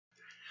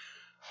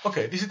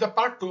Okay, this is the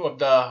part 2 of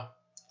the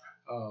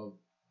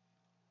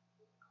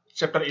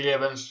chapter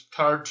 11's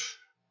third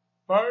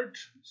part.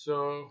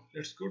 So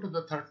let's go to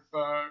the third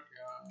part,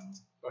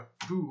 part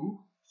 2.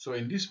 So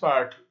in this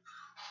part,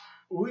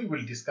 we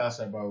will discuss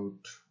about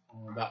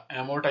the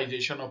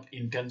amortization of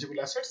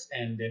intangible assets,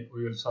 and then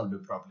we will solve the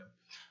problem.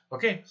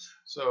 Okay,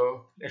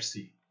 so let's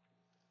see.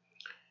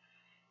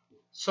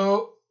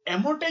 So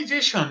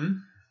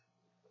amortization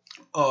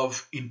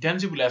of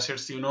intangible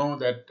assets, you know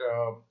that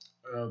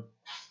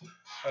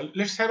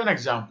let's have an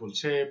example.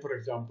 Say, for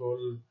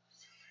example,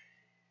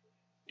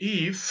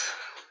 if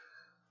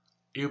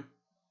you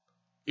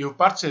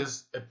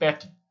purchase a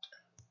patent,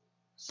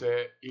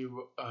 say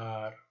you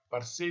are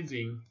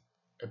purchasing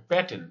a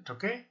patent,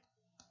 okay,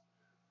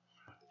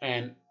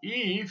 and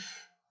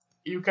if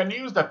you can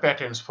use the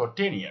patents for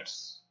 10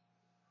 years,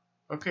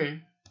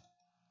 okay,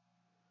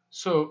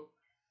 so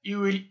you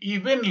will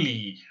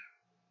evenly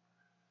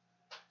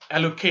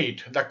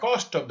allocate the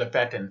cost of the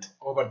patent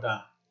over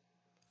the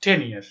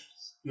 10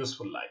 years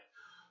useful life.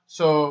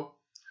 So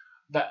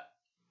the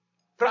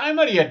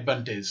primary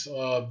advantage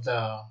of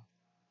the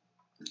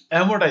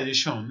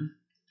amortization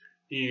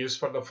is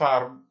for the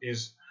firm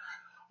is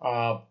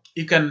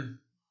you can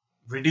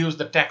reduce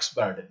the tax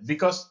burden,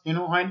 because you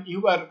know when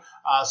you are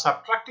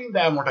subtracting the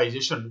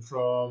amortization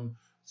from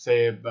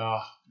say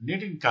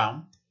net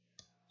income,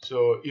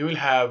 so you will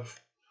have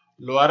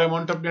lower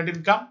amount of net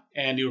income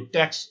and your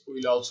tax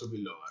will also be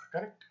lower,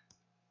 correct?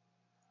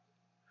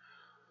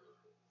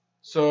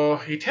 So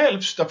it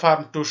helps the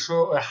firm to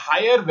show a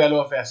higher value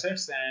of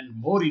assets and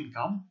more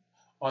income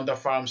on the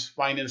firm's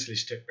financial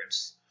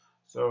statements.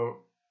 So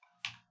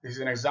this is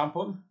an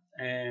example.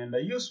 And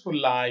the useful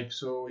life,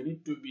 so we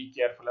need to be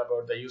careful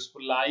about the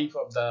useful life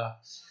of the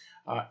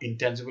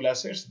intangible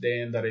assets,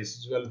 then the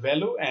residual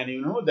value. And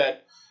you know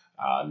that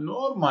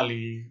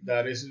normally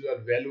the residual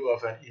value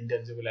of an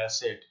intangible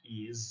asset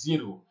is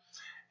 0,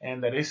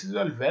 and the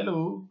residual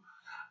value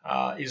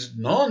is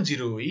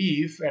non-zero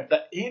if at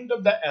the end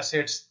of the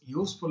asset's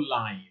useful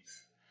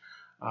life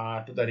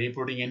to the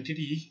reporting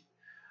entity,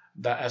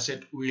 the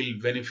asset will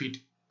benefit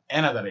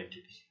another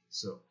entity.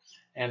 So,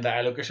 and the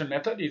allocation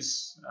method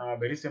is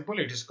very simple.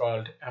 It is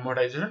called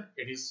amortization.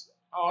 It is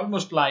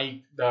almost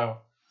like the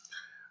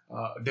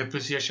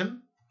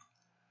depreciation.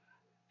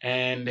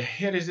 And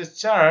here is a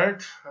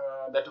chart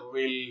that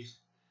will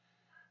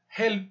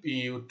help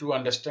you to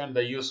understand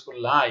the useful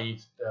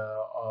life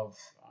of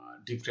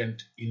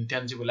different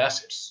intangible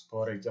assets.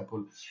 For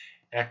example,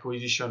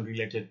 acquisition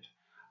related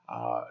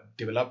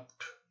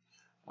developed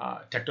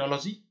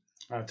technology,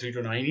 3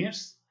 to 9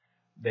 years.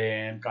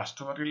 Then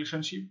customer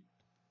relationship,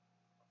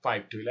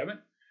 5 to 11.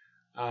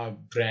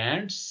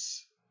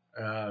 Brands,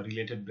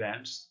 related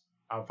brands,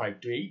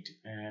 5 to 8.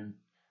 And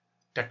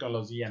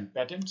technology and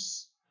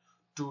patents,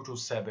 2 to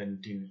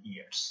 17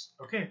 years.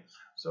 Okay,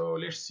 so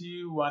let's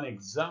see one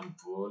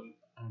example.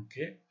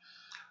 Okay,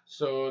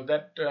 so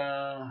that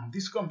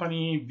this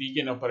company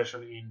began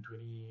operation in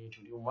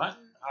 2021.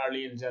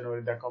 Early in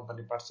January, the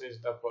company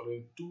purchased the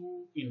following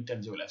 2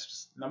 intangible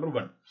assets. Number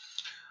 1,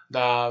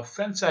 the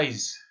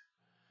franchise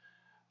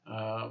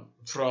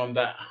from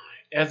the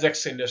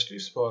Ajax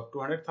Industries for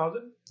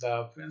 200,000.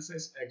 The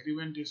franchise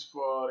agreement is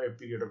for a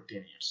period of 10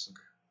 years.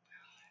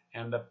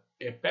 Okay, and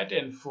a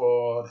patent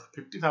for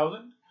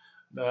 50,000.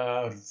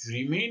 The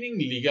remaining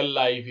legal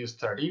life is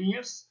 13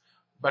 years,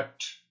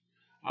 but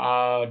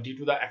due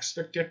to the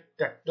expected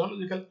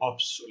technological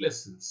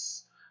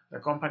obsolescence, the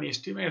company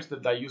estimates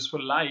that the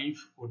useful life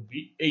would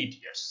be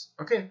 8 years.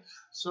 Okay,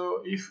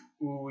 so if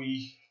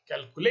we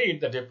calculate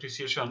the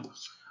depreciation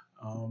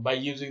by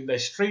using the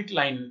straight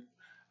line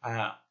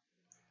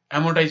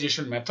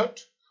amortization method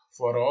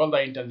for all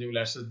the intangible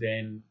assets,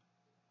 then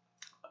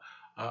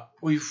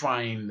we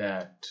find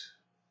that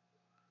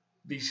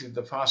this is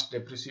the first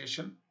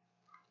depreciation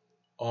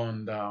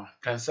on the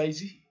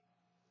franchisee,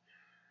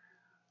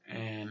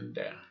 and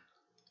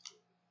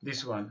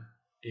this one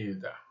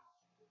is the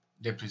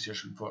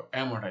depreciation for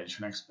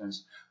amortization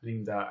expense,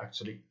 meaning the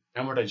actually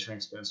amortization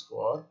expense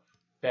for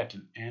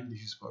patent, and this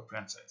is for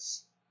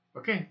franchise.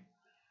 Okay,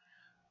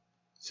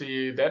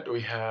 see that we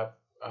have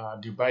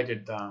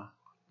divided the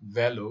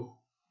value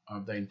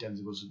of the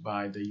intangibles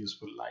by the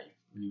useful life,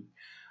 meaning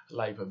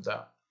life of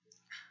the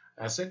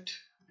asset,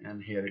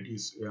 and here it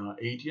is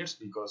 8 years,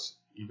 because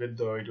even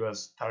though it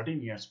was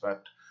 13 years,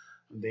 but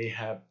they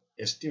have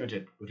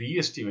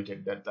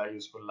re-estimated that the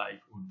useful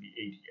life would be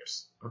 8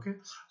 years. Okay,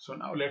 so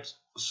now let's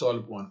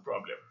solve one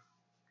problem.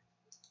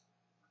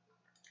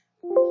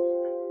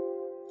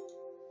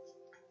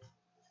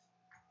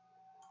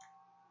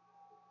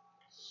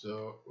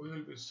 So we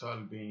will be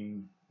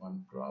solving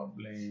one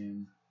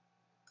problem.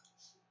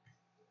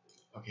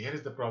 Okay, here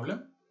is the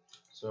problem.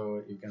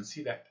 So you can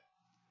see that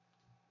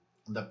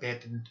the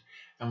patent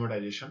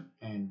amortization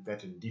and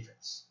patent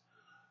defects.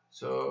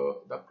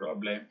 So the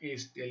problem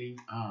is telling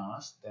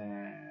us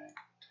that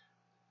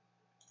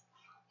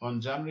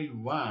on January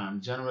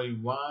 1,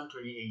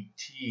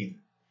 2018,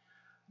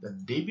 the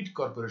David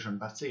Corporation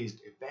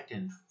purchased a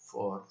patent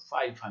for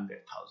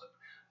 500,000.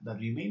 the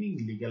remaining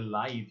legal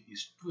life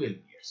is 12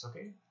 years.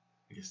 Okay,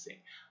 it is saying,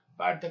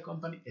 but the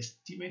company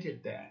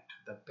estimated that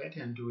the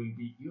patent will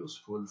be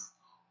useful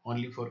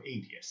only for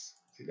 8 years.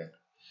 See that?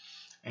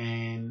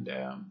 And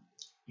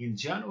in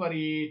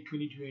January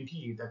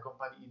 2020, the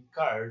company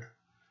incurred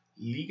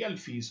legal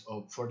fees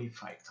of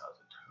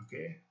 45,000.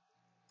 Okay,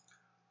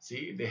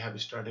 see, they have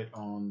started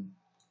on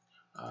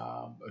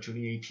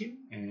 2018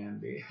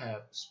 and they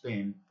have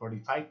spent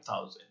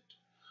 45,000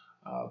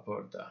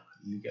 for the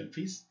legal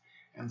fees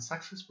and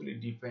successfully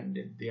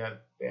defended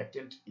their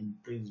patent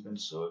infringement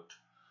suit.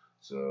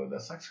 So the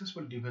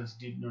successful defense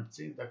did not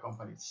change the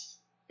company's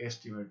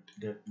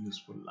estimated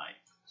useful life.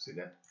 See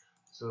that?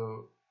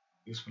 So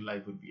useful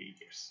life would be 8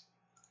 years.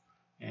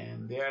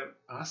 And they are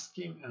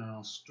asking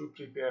us to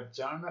prepare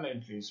journal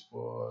entries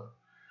for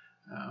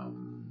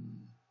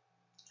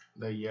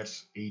the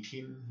years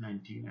 18,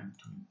 19, and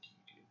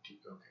 2020.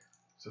 Okay,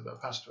 so the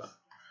first one,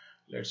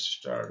 let's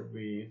start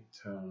with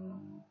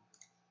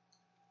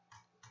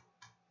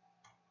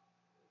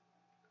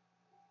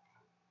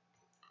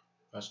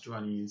first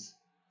one is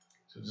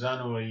so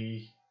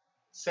January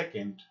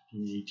 2nd,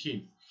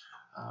 2018.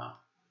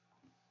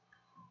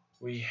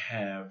 We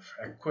have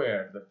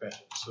acquired the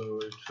patent, so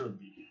it should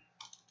be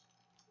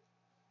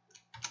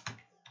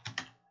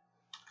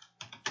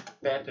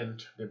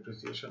patent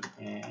depreciation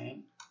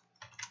and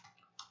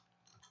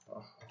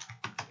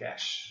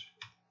cash.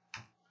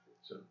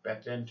 So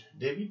patent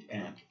debit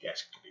and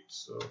cash credit.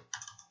 So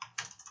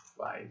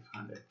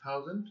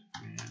 500,000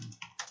 and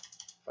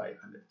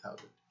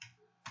 500,000,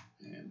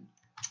 and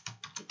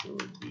it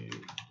would be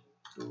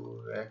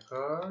to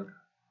record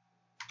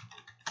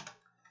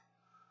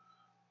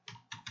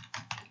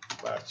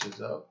purchase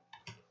of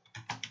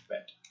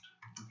patent.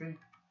 Okay,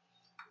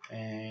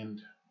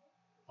 and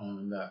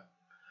on the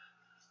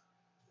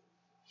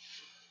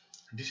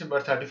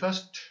December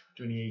 31st,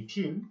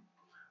 2018,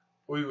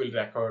 we will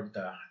record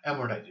the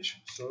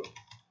amortization. So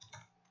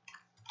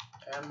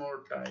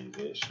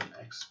amortization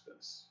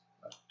expense,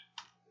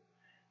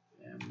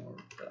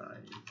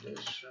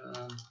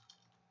 amortization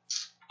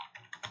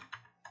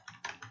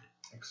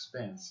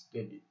expense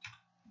debit,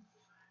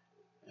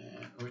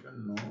 and we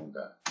don't know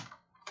the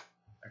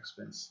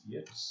expense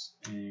yet,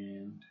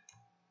 and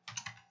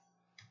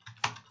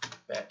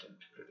patent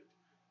credit.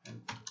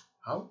 And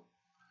how?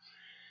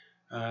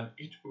 And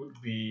it would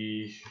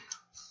be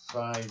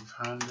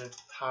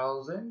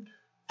 500,000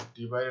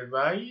 divided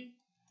by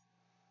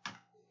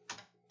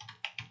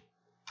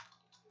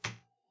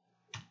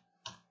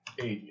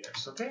 8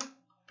 years. Okay,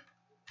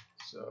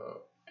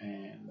 so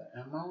and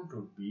the amount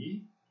would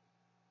be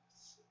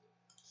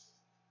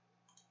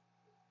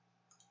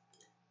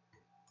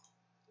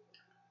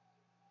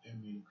let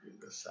me increase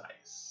the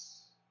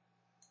size.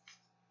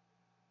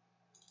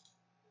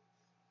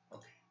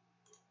 Okay,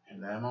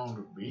 and the amount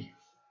would be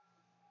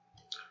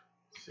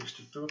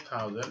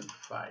 62,500.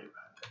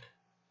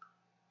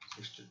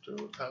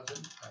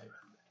 62,500.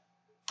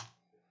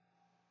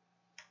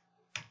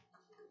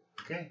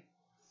 Okay,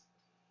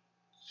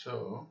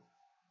 so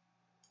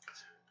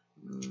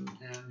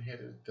and here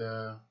is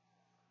the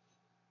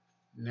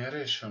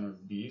narration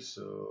of B.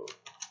 So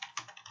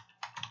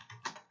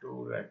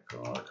to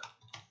record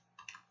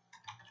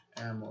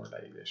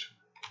amortization.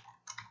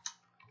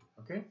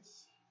 Okay,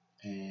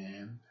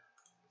 and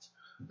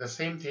the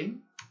same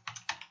thing,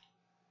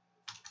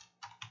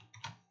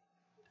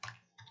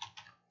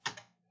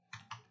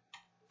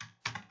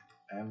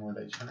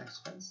 amortization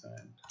expense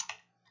and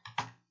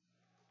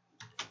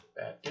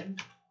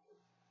patent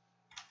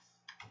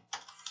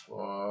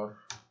for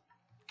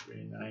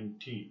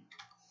 2019.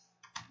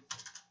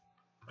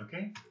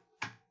 Okay,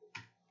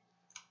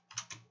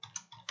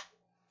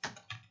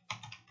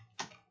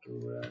 to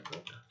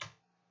record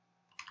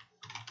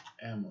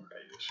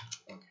amortization.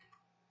 Okay,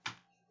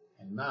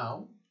 and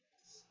now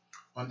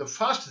on the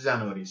 1st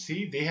January,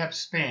 see, they have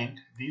spent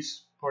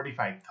this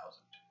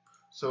 45,000,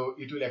 so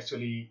it will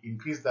actually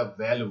increase the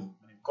value,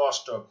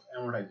 cost of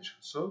amortization,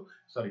 so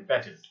sorry,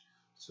 patent.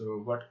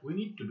 So what we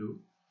need to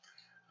do,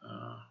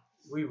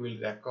 we will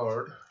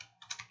record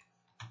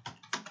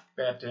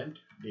patent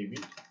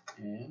debit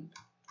and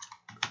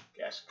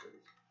cash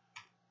credit.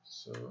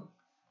 So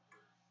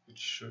it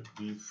should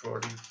be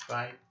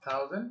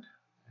 45,000 and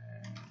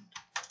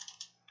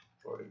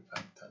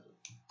 45,000.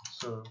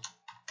 So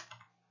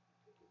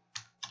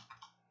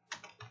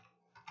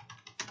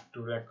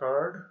to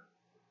record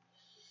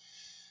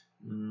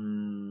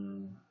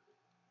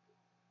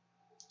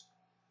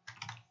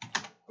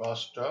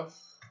cost of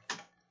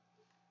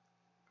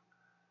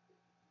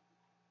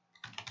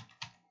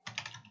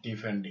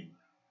defending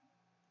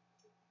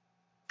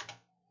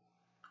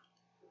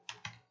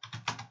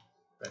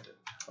patent,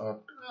 or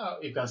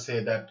you can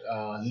say that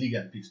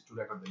legal fees, to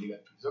record the legal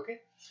fees.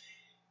 Okay,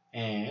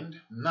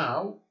 and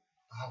now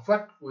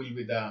what will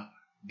be the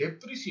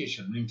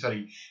depreciation,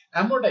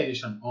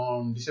 amortization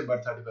on December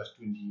 31st,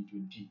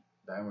 2020,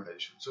 the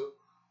amortization. So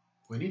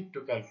we need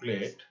to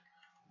calculate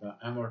the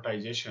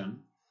amortization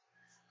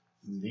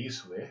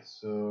this way.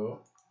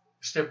 So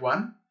step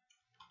 1,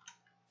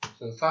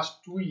 So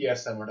first 2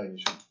 years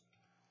amortization.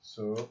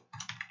 So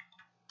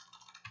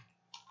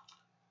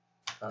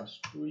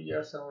first 2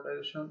 years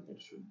amortization,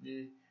 it should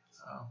be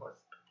what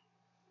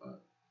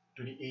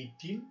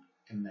 2018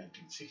 and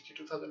 19,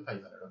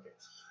 62,500. Okay,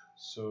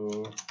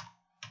 so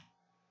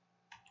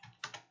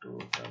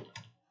total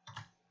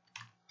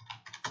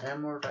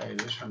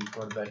amortization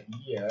for the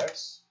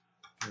years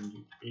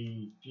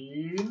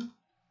 2018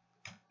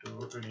 to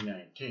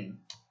 2019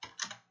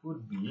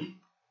 would be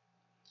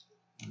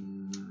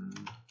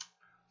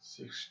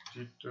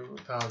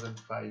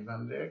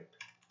 62,500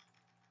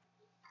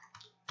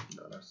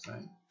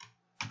 $sign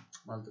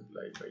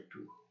multiplied by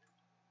 2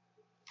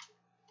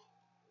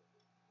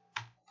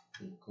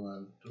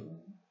 equal to,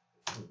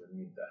 we will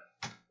need the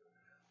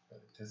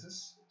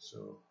parenthesis,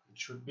 so it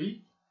should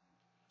be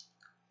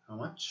how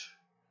much?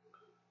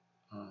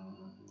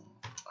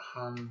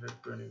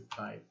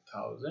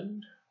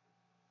 125,000.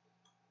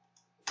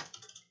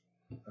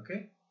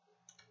 Okay,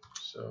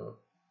 so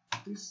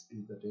this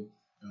is the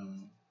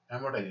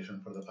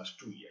amortization for the first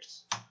 2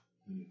 years.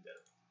 We need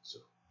that. So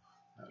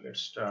now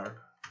let's start.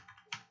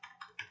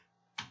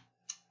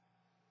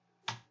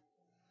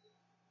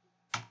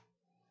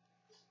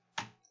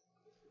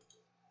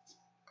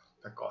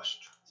 The cost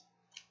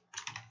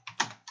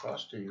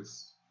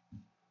is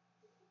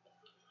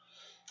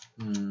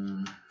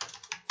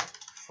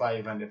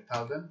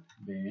 500,000,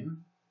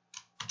 then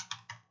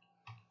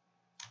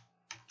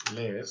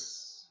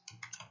less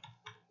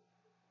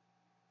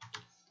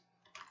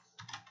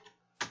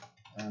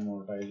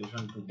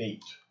amortization to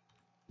date.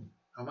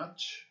 How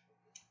much?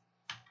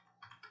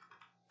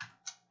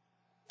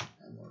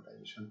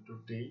 Amortization to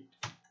date,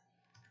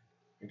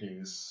 it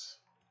is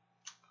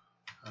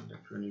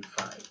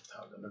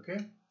 125,000. Okay,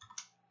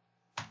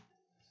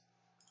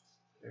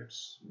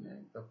 let's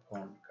make the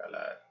font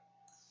color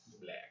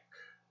black.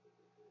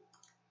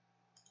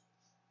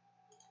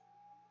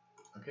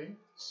 Okay,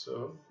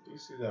 so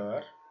this is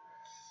our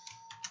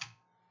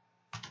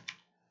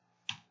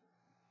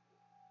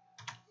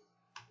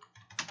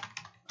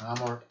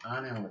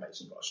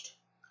unamortized cost,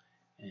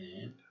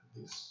 and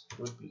this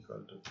would be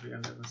equal to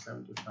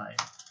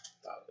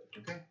 375,000.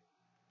 Okay,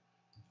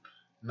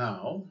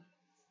 now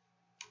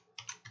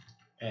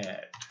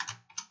add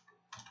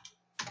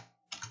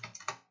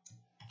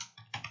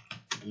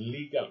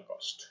legal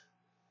cost,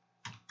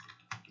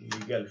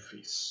 legal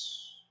fees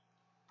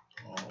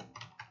of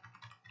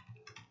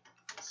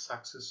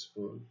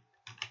successful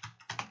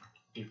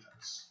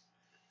defense,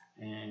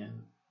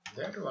 and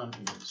that one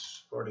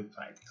is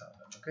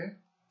 45,000. Okay,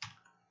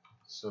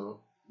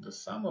 so the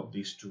sum of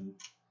these two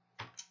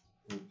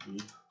would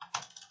be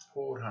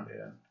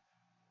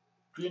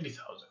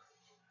 420,000.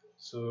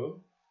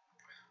 So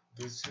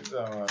this is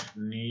our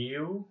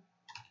new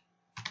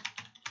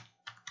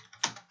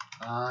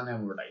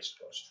unamortized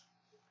cost,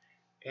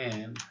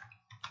 and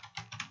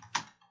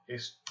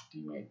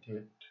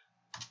estimated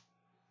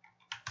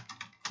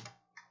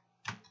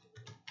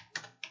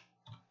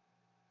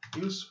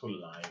useful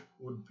life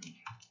would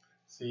be,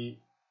 see,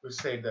 we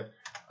said that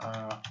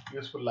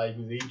useful life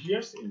is 8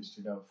 years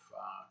instead of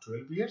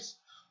 12 years.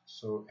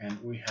 So, and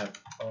we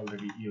have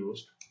already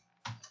used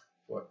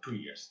for 2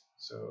 years,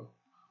 so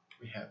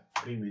we have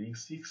remaining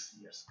 6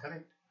 years,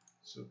 correct?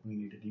 So we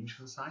need a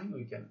division sign,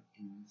 we can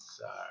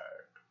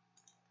insert.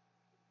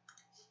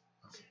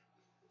 Okay,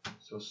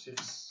 so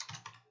 6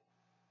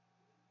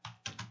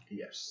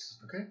 years.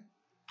 Okay,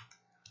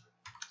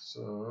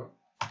 so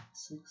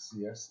 6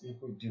 years,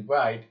 if we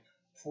divide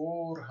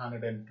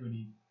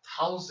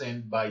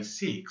 420,000 by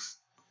 6,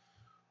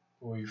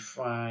 we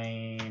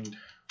find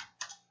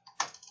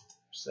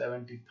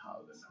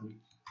 70,000.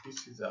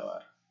 This is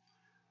our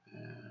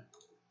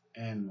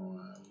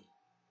annual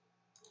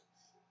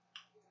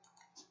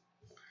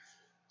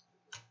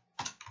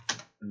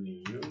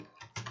new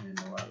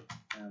annual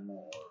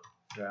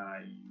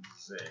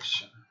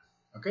amortization.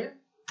 Okay,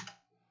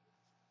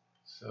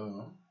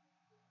 so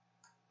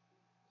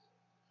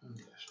I'm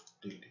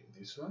just deleting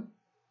this one.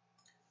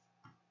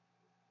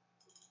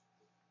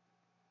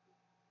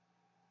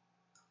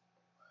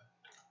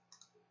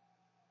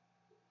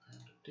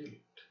 And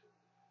delete.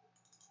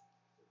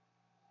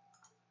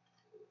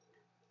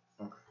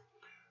 Okay,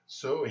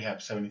 so we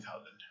have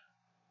 70,000.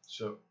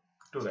 So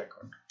to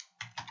record,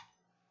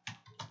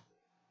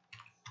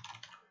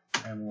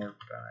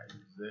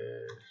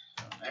 amortization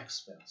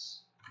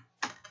expense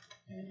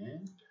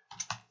and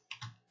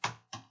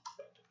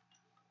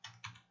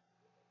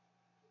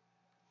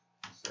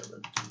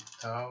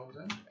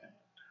 70,000 and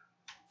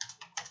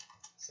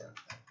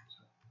 7,000.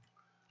 So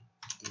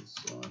this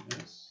one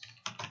is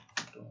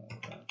to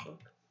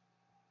record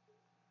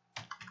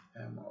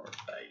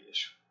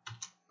amortization.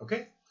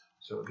 Okay,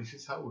 so this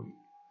is how we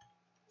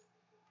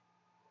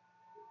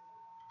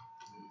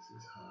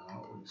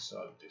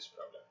solve this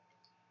problem.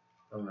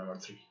 Problem number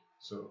 3.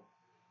 So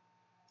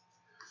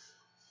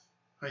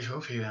I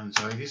hope you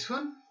enjoy this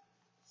one.